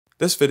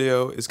This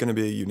video is going to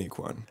be a unique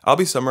one. I'll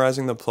be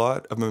summarizing the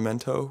plot of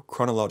Memento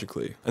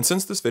chronologically. And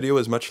since this video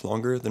is much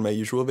longer than my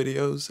usual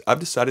videos,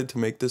 I've decided to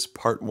make this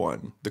part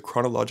 1, the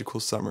chronological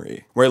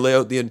summary, where I lay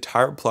out the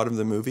entire plot of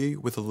the movie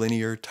with a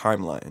linear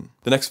timeline.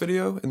 The next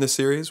video in this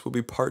series will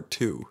be part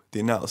 2, the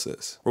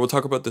analysis, where we'll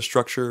talk about the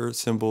structure,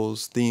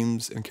 symbols,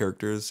 themes, and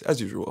characters as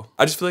usual.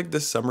 I just feel like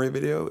this summary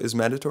video is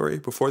mandatory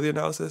before the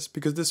analysis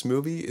because this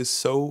movie is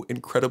so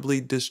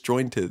incredibly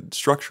disjointed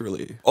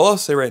structurally. All I'll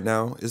say right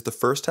now is the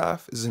first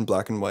half is in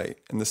black and white,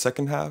 and the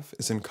second half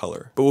is in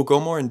color. But we'll go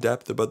more in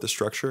depth about the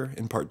structure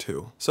in part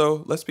 2.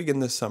 So let's begin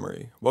this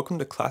summary. Welcome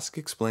to Classic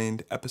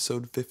Explained,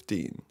 episode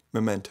 15,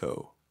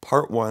 Memento,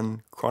 part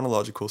 1,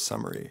 chronological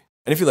summary.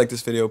 And if you like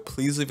this video,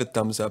 please leave a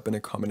thumbs up and a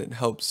comment, it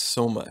helps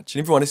so much.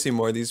 And if you want to see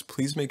more of these,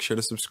 please make sure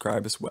to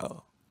subscribe as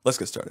well. Let's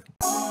get started.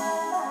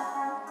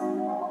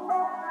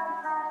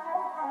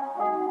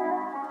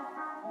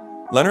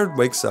 Leonard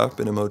wakes up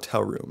in a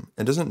motel room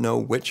and doesn't know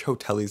which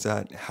hotel he's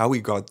at, how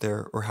he got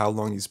there, or how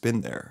long he's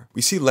been there.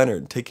 We see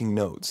Leonard taking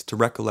notes to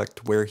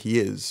recollect where he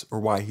is or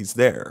why he's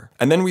there.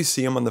 And then we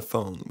see him on the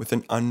phone with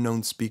an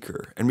unknown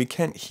speaker, and we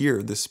can't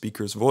hear the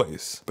speaker's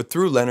voice. But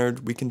through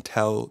Leonard, we can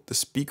tell the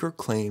speaker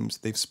claims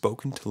they've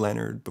spoken to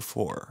Leonard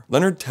before.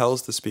 Leonard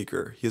tells the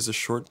speaker he has a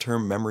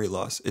short-term memory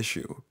loss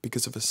issue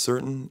because of a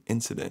certain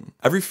incident.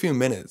 Every few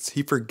minutes,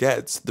 he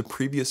forgets the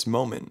previous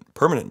moment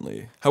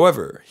permanently.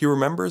 However, he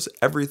remembers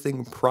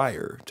everything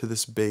prior to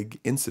this big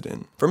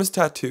incident. From his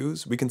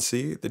tattoos, we can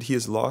see that he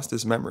has lost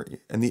his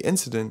memory, and the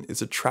incident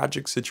is a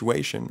tragic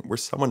situation where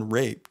someone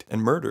raped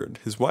and murdered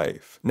his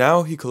wife.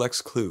 Now he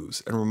collects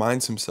clues and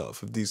reminds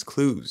himself of these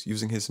clues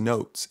using his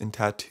notes and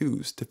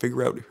tattoos to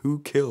figure out who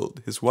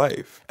killed his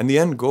wife. And the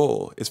end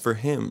goal is for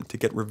him to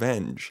get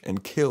revenge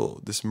and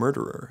kill this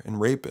murderer and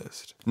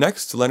rapist.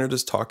 Next, Leonard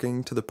is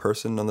talking to the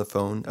person on the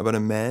phone about a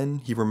man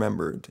he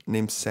remembered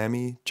named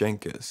Sammy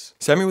Jenkins.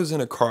 Sammy was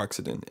in a car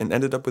accident and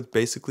ended up with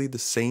basically the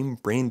same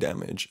brain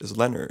damage as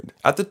Leonard.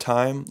 At the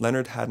time,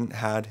 Leonard hadn't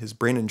had his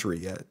brain injury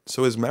yet,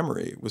 so his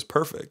memory was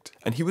perfect,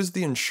 and he was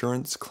the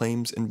insurance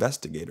claims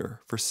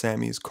investigator for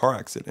Sammy's car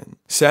accident.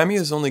 Sammy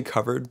is only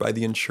covered by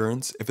the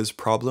insurance if his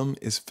problem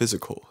is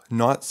physical,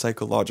 not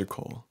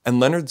psychological, and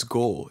Leonard's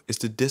goal is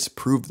to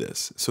disprove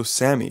this so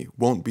Sammy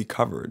won't be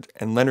covered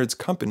and Leonard's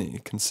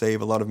company can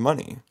save a lot of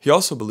money. He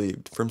also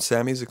believed from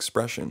Sammy's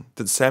expression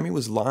that Sammy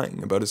was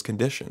lying about his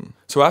condition.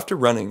 So after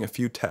running a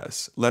few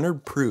tests,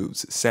 Leonard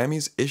proves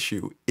Sammy's issue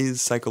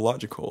is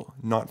psychological,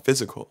 not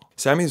physical.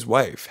 Sammy's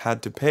wife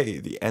had to pay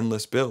the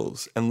endless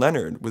bills, and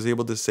Leonard was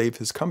able to save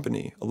his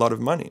company a lot of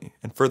money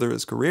and further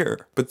his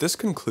career. But this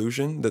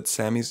conclusion that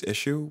Sammy's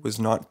issue was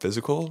not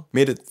physical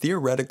made it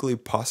theoretically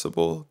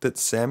possible that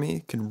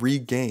Sammy can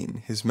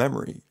regain his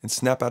memory and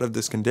snap out of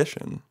this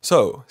condition.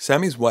 So,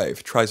 Sammy's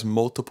wife tries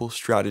multiple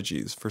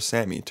strategies for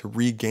Sammy to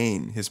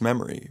regain his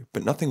memory,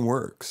 but nothing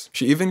works.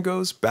 She even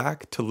goes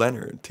back to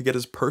Leonard to get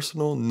his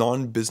personal,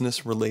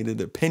 non-business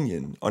related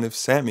opinion on if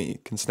Sammy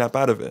can snap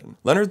out of it.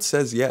 Leonard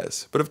says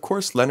yes, but of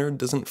course Leonard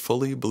doesn't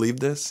fully believe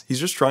this. He's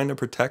just trying to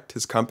protect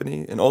his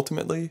company and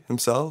ultimately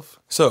himself.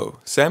 So,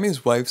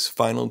 Sammy's wife's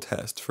final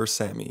test for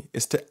Sammy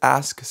is to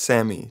ask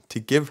Sammy to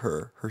give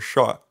her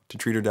shot to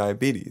treat her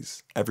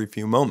diabetes every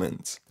few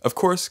moments. Of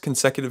course,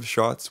 consecutive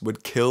shots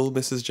would kill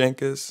Mrs.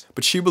 Jenkins,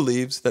 but she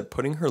believes that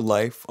putting her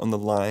life on the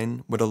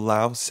line would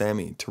allow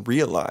Sammy to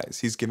realize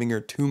he's giving her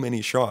too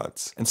many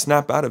shots and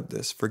snap out of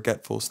this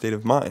forgetful state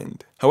of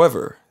mind.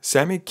 However,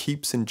 Sammy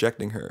keeps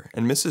injecting her,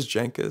 and Mrs.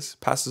 Jenkins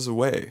passes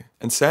away,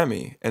 and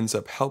Sammy ends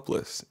up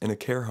helpless in a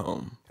care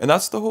home. And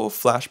that's the whole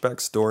flashback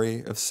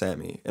story of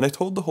Sammy, and I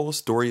told the whole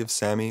story of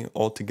Sammy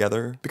all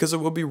together because it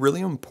will be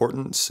really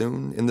important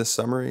soon in this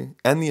summary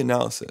and the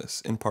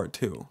analysis in part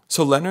 2.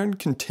 So Leonard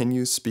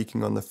continues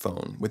speaking on the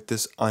phone with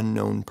this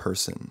unknown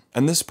person,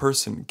 and this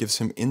person gives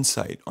him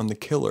insight on the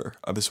killer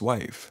of his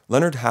wife.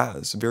 Leonard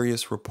has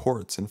various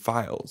reports and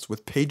files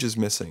with pages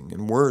missing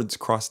and words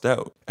crossed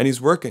out, and he's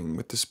working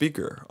with the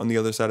speaker on the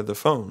other side of the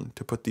phone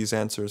to put these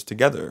answers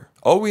together.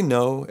 All we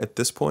know at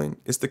this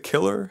point is the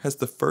killer has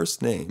the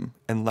first name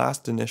and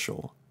last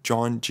initial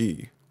John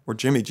G, or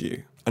Jimmy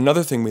G.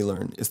 Another thing we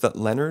learn is that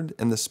Leonard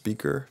and the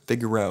speaker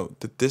figure out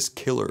that this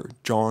killer,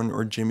 John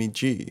or Jimmy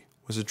G,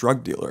 was a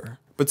drug dealer.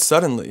 But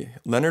suddenly,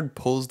 Leonard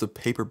pulls the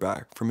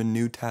paperback from a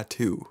new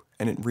tattoo,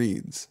 and it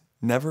reads,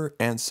 "Never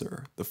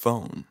answer the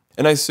phone."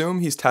 And I assume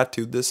he's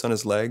tattooed this on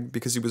his leg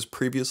because he was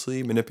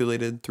previously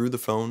manipulated through the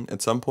phone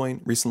at some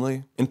point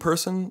recently. In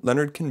person,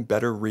 Leonard can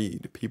better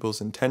read people's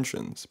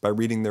intentions by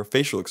reading their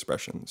facial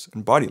expressions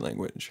and body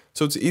language,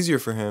 so it's easier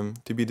for him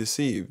to be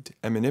deceived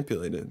and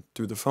manipulated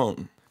through the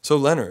phone. So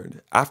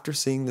Leonard, after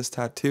seeing this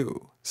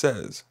tattoo,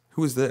 says,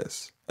 "Who is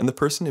this?" And the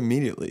person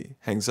immediately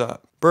hangs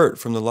up. Bert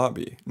from the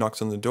lobby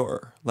knocks on the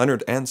door.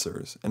 Leonard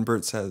answers, and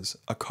Bert says,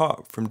 "A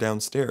cop from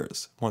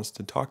downstairs wants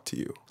to talk to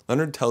you."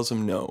 Leonard tells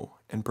him no,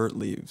 and Bert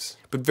leaves.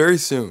 But very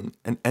soon,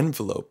 an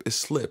envelope is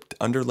slipped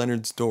under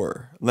Leonard's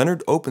door.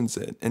 Leonard opens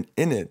it, and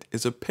in it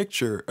is a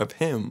picture of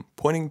him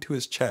pointing to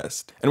his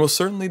chest. And we'll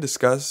certainly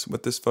discuss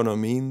what this photo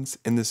means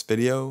in this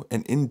video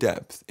and in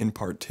depth in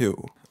part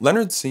 2.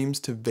 Leonard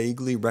seems to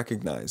vaguely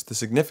recognize the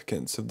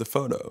significance of the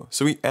photo,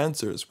 so he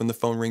answers when the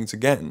phone rings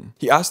again.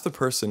 He asks the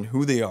person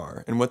who they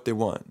are and what they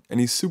want, and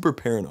he's super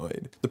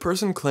paranoid. The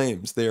person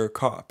claims they are a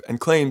cop and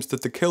claims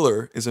that the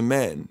killer is a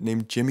man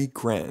named Jimmy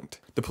Grant.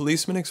 The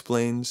policeman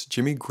explains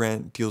Jimmy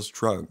Grant deals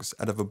drugs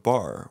out of a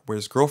bar where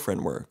his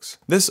girlfriend works.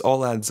 This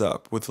all adds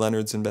up with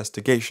Leonard's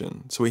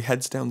investigation, so he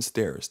heads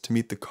downstairs to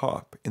meet the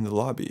cop in the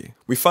lobby.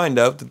 We find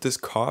out that this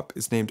cop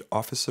is named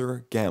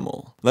Officer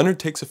Gamble. Leonard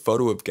takes a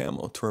photo of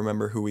Gamble to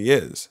remember who he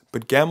is,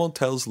 but Gamble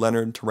tells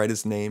Leonard to write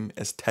his name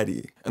as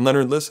Teddy, and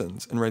Leonard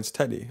listens and writes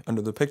Teddy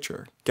under the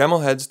picture. Gamble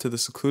heads to the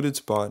secluded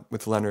spot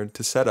with Leonard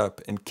to set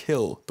up and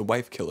kill the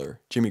wife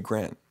killer, Jimmy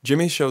Grant.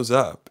 Jimmy shows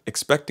up,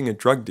 expecting a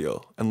drug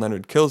deal, and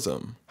Leonard kills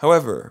him.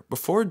 However,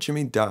 before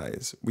Jimmy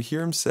dies, we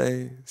hear him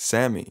say,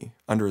 "Sammy,"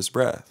 under his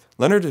breath.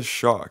 Leonard is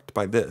shocked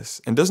by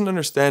this and doesn't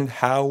understand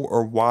how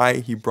or why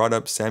he brought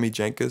up Sammy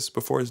Jenkins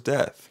before his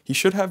death. He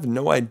should have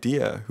no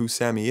idea who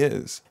Sammy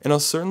is. And I'll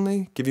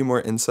certainly give you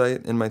more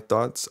insight and my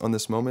thoughts on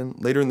this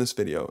moment later in this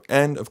video,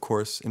 and of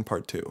course in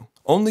part 2.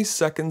 Only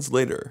seconds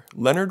later,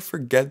 Leonard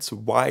forgets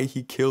why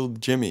he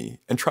killed Jimmy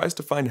and tries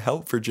to find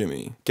help for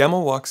Jimmy.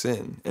 Gamble walks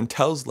in and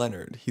tells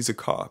Leonard he's a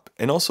cop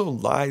and also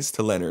lies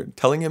to Leonard,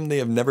 telling him they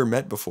have never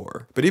met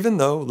before. But even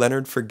though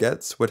Leonard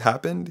forgets what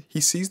happened,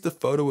 he sees the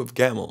photo of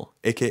Gamble,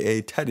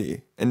 aka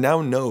Teddy, and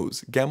now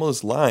knows Gamble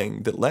is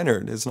lying that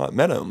Leonard has not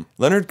met him.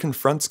 Leonard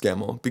confronts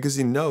Gamble because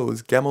he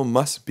knows Gamble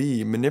must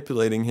be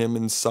manipulating him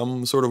in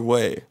some sort of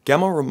way.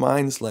 Gamble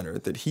reminds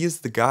Leonard that he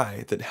is the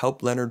guy that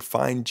helped Leonard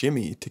find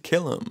Jimmy to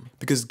kill him,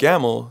 because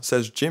Gamble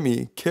says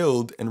Jimmy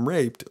killed and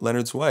raped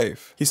Leonard's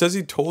wife. He says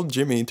he told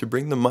Jimmy to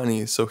bring the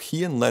money so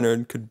he and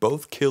Leonard could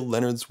both kill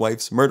Leonard's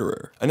wife's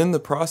murderer, and in the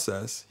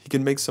process, he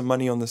could make some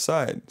money on the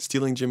side,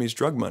 stealing Jimmy's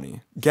drug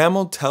money.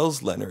 Gamble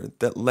tells Leonard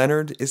that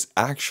Leonard is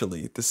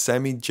actually the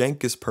Sammy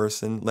Jenkins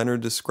person Leonard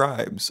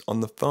describes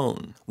on the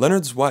phone.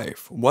 Leonard's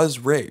wife was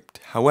raped,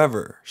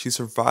 however, she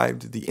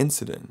survived the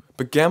incident.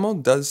 But Gamble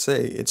does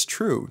say it's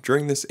true,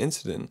 during this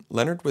incident,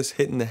 Leonard was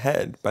hit in the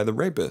head by the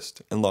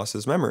rapist and lost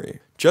his memory.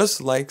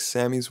 Just like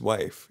Sammy's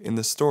wife in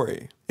the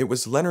story, it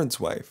was Leonard's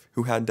wife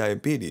who had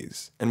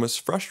diabetes and was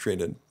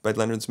frustrated by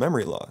Leonard's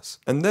memory loss.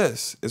 And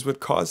this is what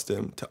caused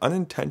him to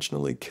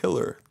unintentionally kill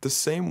her the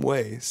same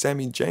way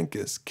Sammy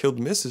Jenkins killed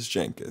Mrs.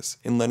 Jenkins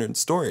in Leonard's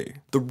story.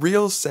 The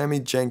real Sammy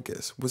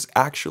Jenkins was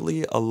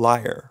actually a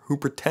liar who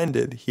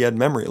pretended he had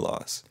memory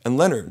loss. And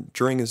Leonard,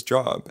 during his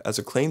job as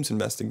a claims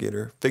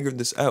investigator, figured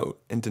this out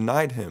and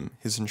denied him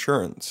his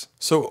insurance.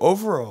 So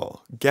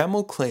overall,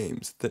 Gamble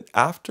claims that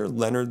after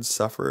Leonard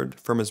suffered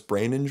from his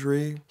brain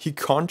injury, he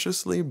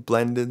consciously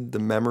blended the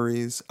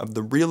memories of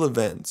the real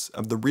events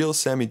of the real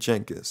Sammy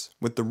Jenkins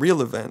with the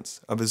real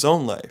events of his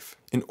own life,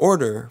 in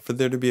order for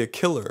there to be a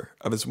killer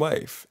of his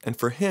wife, and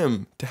for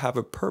him to have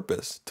a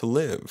purpose to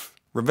live.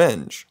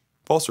 Revenge.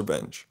 False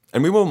revenge.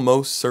 And we will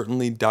most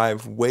certainly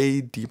dive way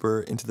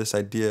deeper into this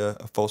idea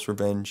of false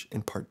revenge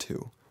in part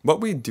 2. What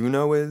we do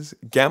know is,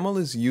 Gamble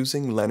is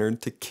using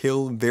Leonard to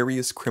kill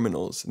various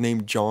criminals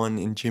named John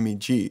and Jimmy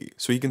G,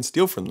 so he can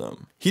steal from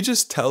them. He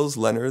just tells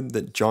Leonard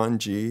that John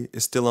G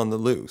is still on the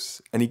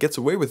loose, and he gets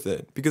away with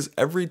it because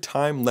every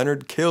time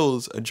Leonard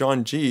kills a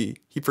John G,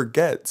 he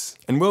forgets,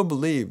 and will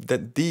believe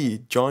that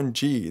the John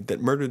G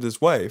that murdered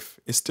his wife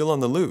is still on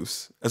the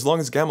loose, as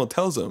long as Gamble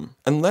tells him.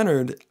 And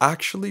Leonard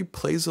actually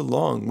plays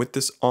along with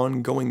this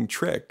ongoing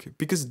trick,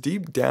 because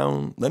deep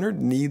down, Leonard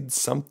needs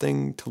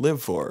something to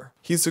live for.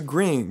 He's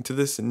agreeing to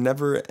this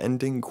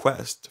never-ending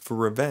quest for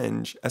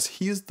revenge, as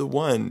he is the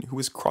one who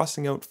is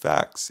crossing out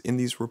facts in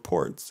these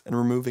reports and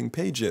removing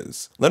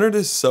pages. Leonard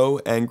is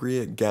so angry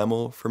at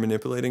Gamble for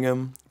manipulating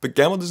him, but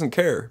Gamble doesn't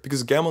care,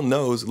 because Gamble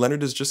knows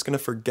Leonard is just going to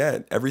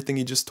forget everything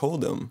he just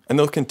told him, and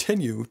they'll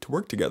continue to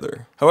work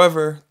together.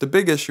 However, the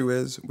big issue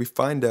is, we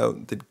find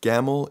out that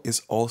Gamble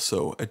is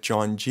also a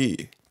John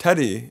G.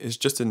 Teddy is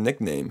just a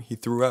nickname he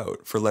threw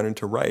out for Leonard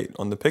to write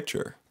on the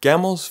picture.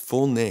 Gamble's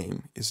full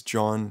name is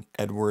John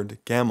Edward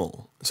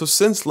Gamble. So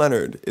since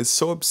Leonard is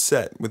so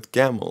upset with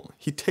Gamble,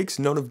 he takes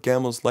note of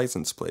Gamble's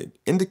license plate,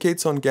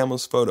 indicates on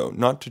Gamble's photo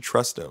not to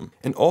trust him,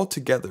 and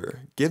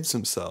altogether gives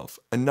himself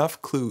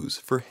enough clues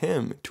for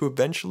him to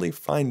eventually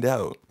find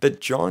out that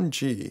John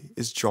G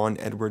is John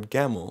Edward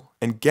Gamble,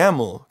 and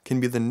Gamble can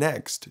be the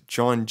next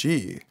John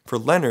G for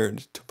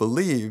Leonard to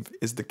believe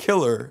is the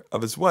killer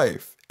of his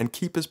wife and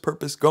keep his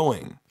purpose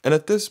going. And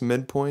at this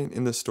midpoint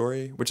in the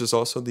story, which is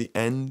also the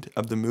end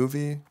of the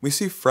movie, we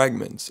see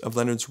fragments of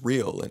Leonard's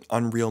real and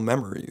unreal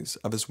memories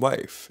of his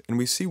wife, and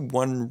we see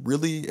one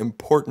really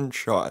important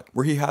shot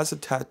where he has a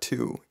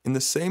tattoo in the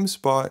same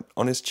spot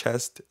on his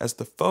chest as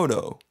the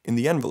photo in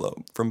the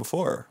envelope from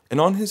before. And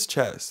on his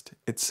chest,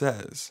 it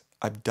says,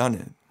 "I've done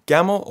it."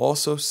 Gamble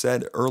also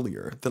said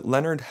earlier that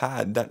Leonard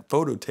had that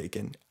photo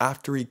taken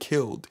after he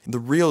killed the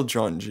real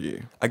John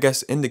G. I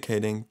guess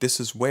indicating this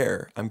is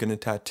where I'm gonna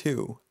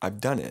tattoo.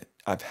 I've done it.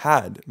 I've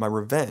had my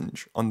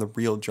revenge on the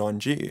real John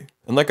G.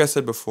 And like I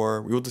said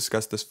before, we will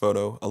discuss this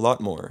photo a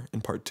lot more in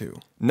part 2.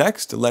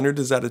 Next, Leonard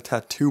is at a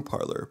tattoo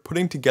parlor,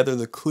 putting together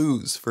the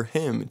clues for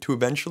him to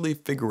eventually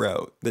figure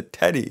out that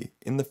Teddy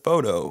in the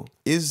photo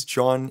is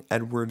John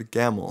Edward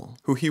Gamble,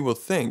 who he will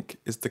think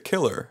is the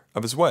killer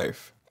of his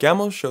wife.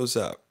 Gamble shows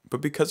up,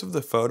 but because of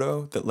the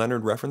photo that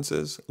Leonard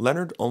references,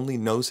 Leonard only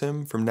knows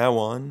him from now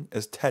on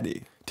as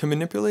Teddy. To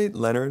manipulate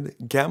Leonard,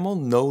 Gamble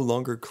no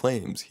longer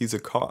claims he's a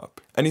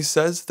cop, and he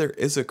says there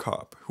is a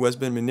cop who has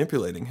been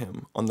manipulating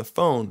him on the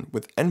phone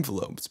with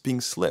envelopes being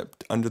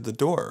slipped under the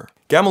door.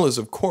 Gamble is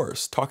of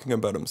course talking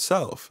about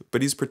himself,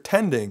 but he's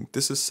pretending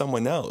this is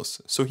someone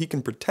else so he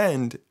can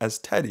pretend as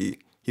Teddy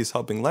he's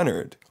helping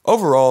Leonard.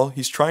 Overall,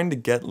 he's trying to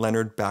get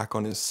Leonard back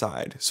on his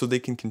side so they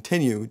can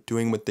continue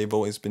doing what they've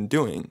always been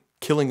doing,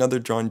 killing other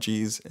John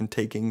G's and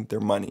taking their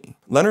money.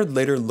 Leonard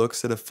later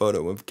looks at a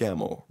photo of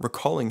Gamble,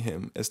 recalling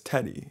him as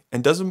Teddy,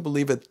 and doesn't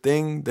believe a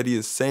thing that he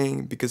is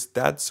saying because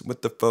that's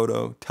what the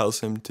photo tells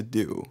him to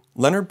do.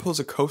 Leonard pulls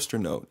a coaster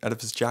note out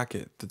of his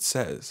jacket that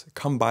says,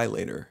 "Come by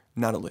later,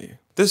 Natalie."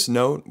 This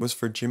note was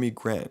for Jimmy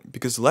Grant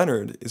because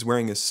Leonard is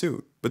wearing a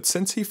suit, but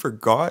since he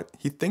forgot,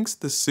 he thinks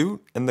the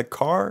suit and the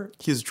car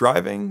he is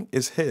driving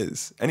is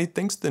his, and he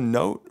thinks the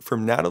note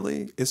from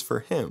Natalie is for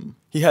him.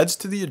 He heads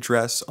to the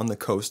address on the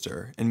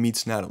coaster and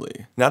meets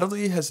Natalie.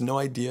 Natalie has no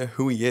idea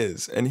who he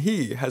is, and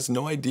he has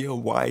no idea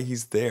why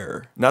he's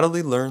there.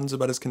 Natalie learns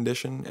about his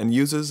condition and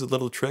uses a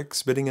little trick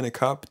spitting in a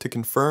cup to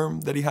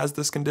confirm that he has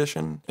this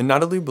condition, and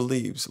Natalie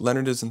believes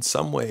Leonard is in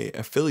some way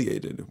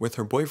affiliated with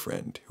her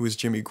boyfriend, who is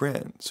Jimmy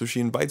Grant, so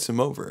she invites him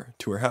over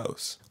to her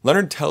house.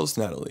 Leonard tells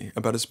Natalie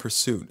about his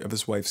pursuit of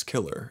his wife's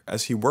killer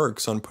as he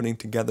works on putting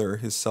together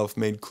his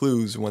self-made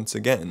clues once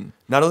again.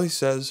 Natalie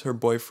says her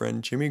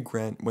boyfriend Jimmy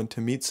Grant went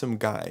to meet some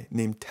guy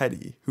named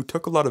Teddy who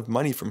took a lot of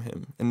money from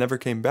him and never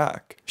came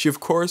back. She of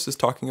course is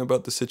talking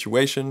about the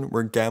situation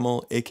where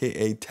Gamble,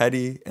 aka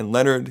Teddy, and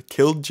Leonard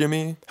killed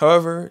Jimmy.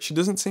 However, she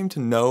doesn't seem to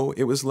know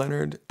it was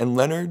Leonard, and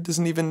Leonard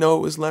doesn't even know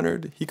it was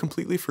Leonard. He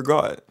completely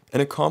forgot.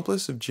 An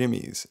accomplice of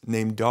Jimmy's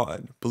named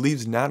Dodd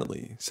believes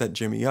Natalie set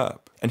Jimmy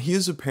up, and he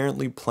is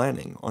apparently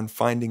planning on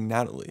finding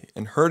Natalie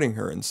and hurting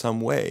her in some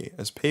way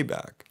as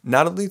payback.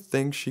 Natalie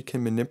thinks she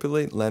can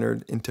manipulate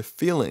Leonard into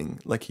feeling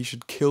like he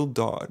should kill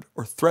Dodd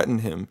or threaten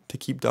him to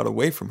keep Dodd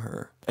away from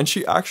her. And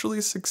she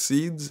actually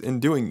succeeds in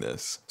doing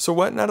this. So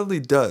what Natalie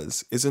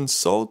does is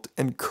insult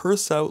and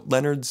curse out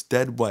Leonard's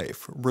dead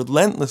wife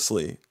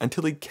relentlessly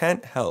until he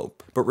can't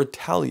help but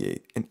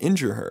retaliate and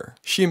injure her.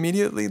 She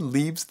immediately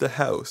leaves the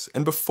house,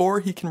 and before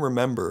he can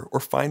remember or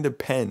find a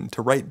pen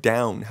to write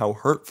down how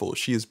hurtful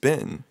she has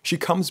been, she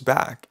comes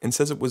back and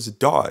says it was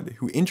Dodd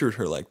who injured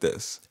her like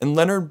this. And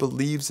Leonard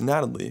believes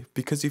Natalie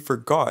because he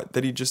forgot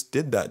that he just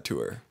did that to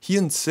her. He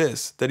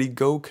insists that he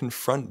go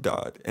confront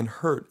Dodd and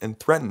hurt and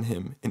threaten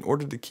him in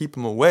order to keep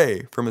him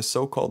away from his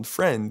so-called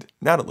friend,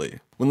 Natalie.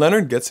 When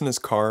Leonard gets in his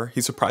car,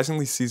 he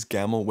surprisingly sees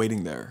Gamble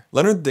waiting there.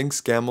 Leonard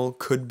thinks Gamble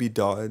could be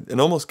Dodd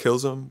and almost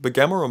kills him, but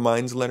Gamble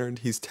reminds Leonard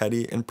he's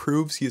Teddy and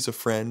proves he is a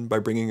friend by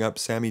bringing up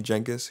Sammy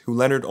Jenkins, who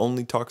Leonard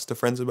only talks to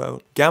friends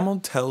about. Gamble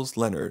tells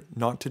Leonard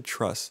not to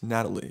trust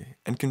Natalie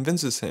and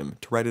convinces him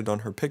to write it on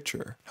her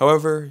picture.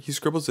 However, he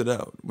scribbles it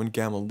out when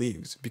Gamble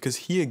leaves because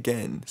he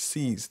again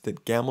sees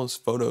that Gamble's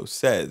photo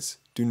says,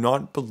 "Do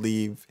not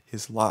believe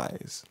his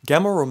lies."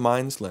 Gamble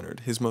reminds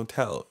Leonard his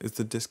motel is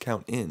the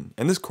Discount Inn,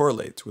 and this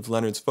correlates with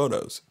Leonard's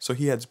photos, so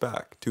he heads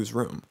back to his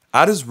room.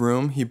 At his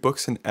room, he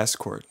books an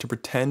escort to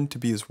pretend to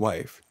be his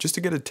wife, just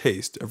to get a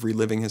taste of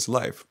reliving his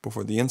life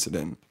before the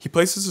incident. He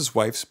places his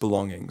wife's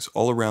belongings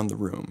all around the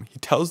room. He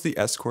tells the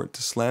escort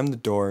to slam the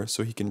door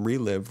so he can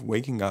relive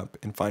waking up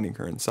and finding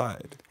her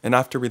inside. And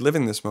after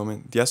reliving this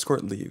moment, the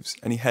escort leaves,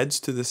 and he heads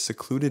to this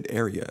secluded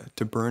area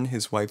to burn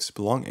his wife's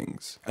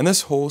belongings. And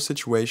this whole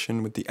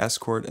situation with the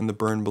escort and the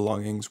burned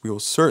belongings we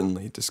will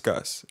certainly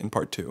discuss in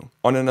part 2.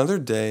 On another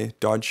day,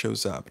 Dodd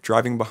shows up,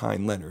 driving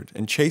behind Leonard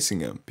and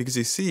chasing him because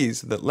he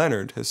sees that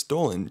Leonard has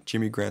stolen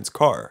Jimmy Grant's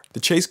car. The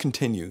chase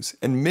continues,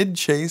 and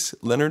mid-chase,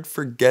 Leonard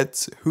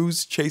forgets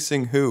who's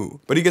chasing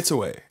who, but he gets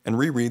away and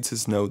rereads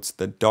his notes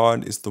that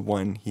Dodd is the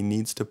one he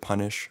needs to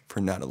punish for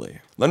Natalie.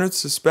 Leonard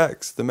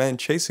suspects the man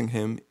chasing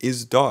him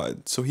is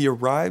Dodd, so he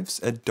arrives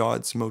at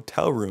Dodd's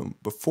motel room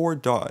before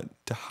Dodd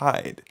to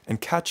hide and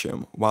catch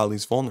him while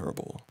he's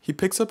vulnerable. He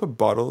picks up a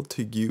bottle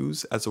to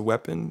use as a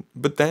weapon,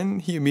 but then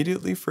he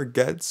immediately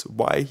forgets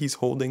why he's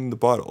holding the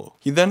bottle.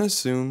 He then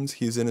assumes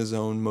he's in his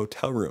own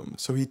motel room,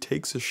 so he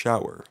takes a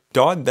shower.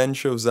 Dodd then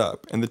shows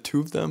up, and the two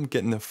of them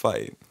get in a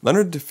fight.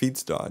 Leonard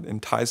defeats Dodd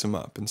and ties him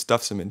up and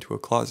stuffs him into a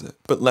closet.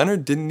 But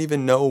Leonard didn't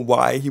even know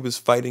why he was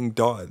fighting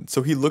Dodd,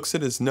 so he looks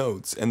at his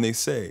notes and they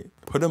say,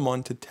 "Put him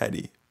onto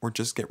Teddy, or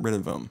just get rid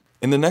of him."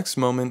 In the next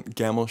moment,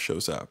 Gamble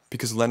shows up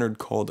because Leonard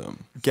called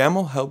him.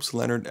 Gamble helps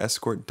Leonard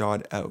escort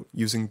Dodd out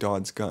using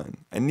Dodd's gun,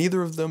 and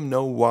neither of them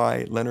know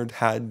why Leonard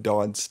had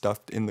Dodd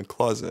stuffed in the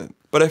closet.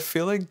 but I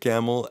feel like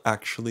Gamble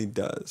actually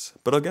does,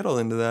 but I'll get all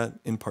into that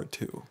in part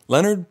 2.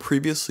 Leonard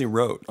previously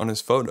wrote on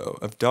his photo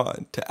of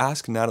Dodd to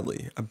ask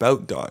Natalie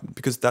about Dodd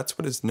because that's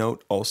what his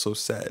note also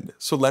said,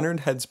 so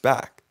Leonard heads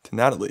back to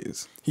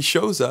Natalie's. He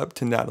shows up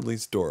to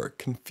Natalie's door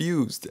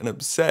confused and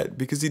upset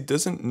because he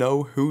doesn't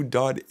know who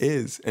Dodd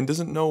is and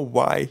doesn't know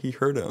why he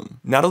hurt him.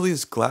 Natalie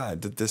is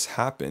glad that this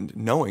happened,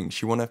 knowing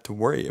she won't have to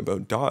worry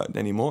about Dodd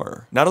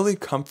anymore. Natalie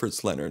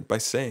comforts Leonard by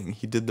saying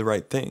he did the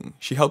right thing.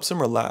 She helps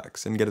him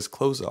relax and get his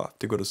clothes off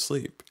to go to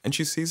sleep, and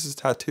she sees his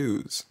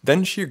tattoos.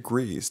 Then she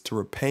agrees to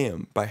repay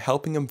him by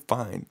helping him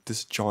find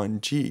this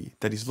John G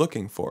that he's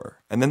looking for,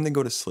 and then they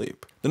go to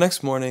sleep. The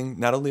next morning,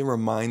 Natalie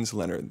reminds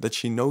Leonard that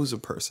she knows a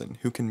person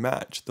who can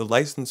match the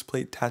license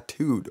plate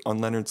tattooed on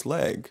Leonard's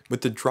leg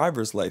with the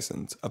driver's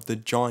license of the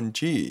John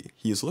G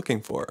he is looking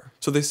for.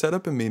 So they set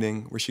up a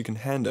meeting where she can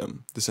hand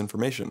him this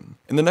information.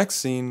 In the next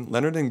scene,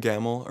 Leonard and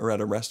Gamble are at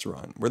a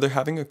restaurant where they're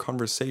having a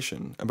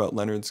conversation about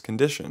Leonard's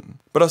condition.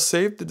 But I'll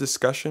save the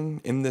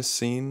discussion in this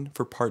scene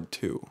for part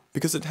 2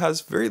 because it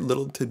has very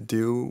little to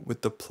do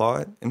with the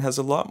plot and has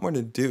a lot more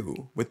to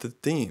do with the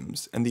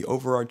themes and the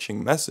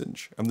overarching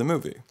message of the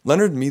movie.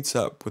 Leonard meets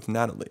up with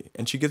Natalie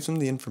and she gives him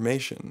the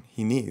information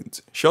he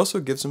needs. She also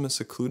gives him a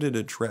secluded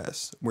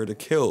address where to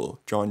kill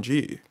John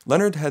G.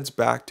 Leonard heads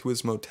back to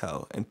his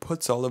motel and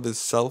puts all of his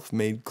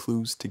self-made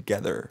clues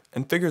together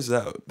and figures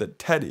out that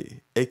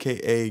Teddy,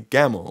 aka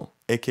Gamble,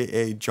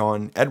 aka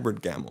John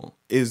Edward Gamble,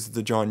 is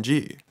the John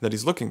G that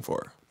he's looking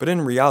for. But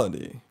in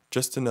reality,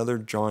 just another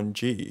John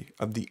G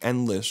of the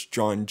endless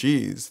John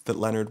Gs that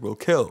Leonard will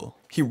kill.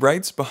 He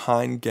writes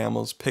behind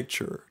Gamble's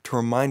picture to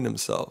remind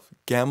himself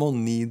Gamble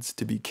needs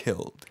to be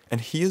killed,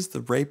 and he is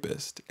the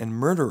rapist and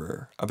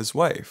murderer of his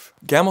wife.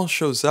 Gamble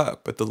shows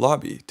up at the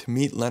lobby to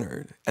meet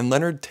Leonard, and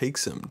Leonard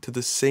takes him to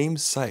the same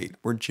site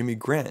where Jimmy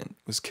Grant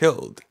was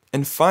killed.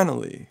 And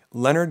finally,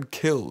 Leonard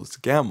kills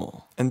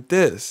Gamble. And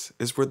this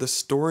is where the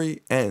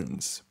story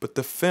ends, but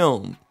the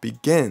film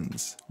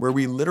begins, where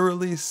we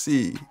literally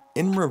see,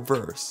 in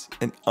reverse,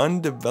 an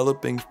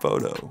undeveloping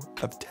photo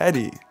of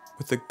Teddy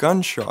with a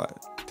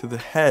gunshot to the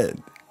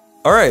head.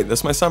 Alright,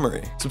 that's my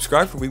summary.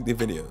 Subscribe for weekly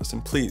videos,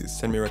 and please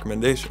send me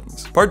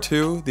recommendations. Part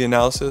 2, the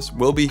analysis,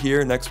 will be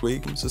here next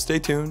week, so stay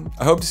tuned.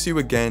 I hope to see you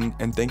again,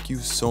 and thank you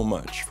so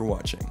much for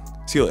watching.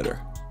 See you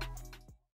later.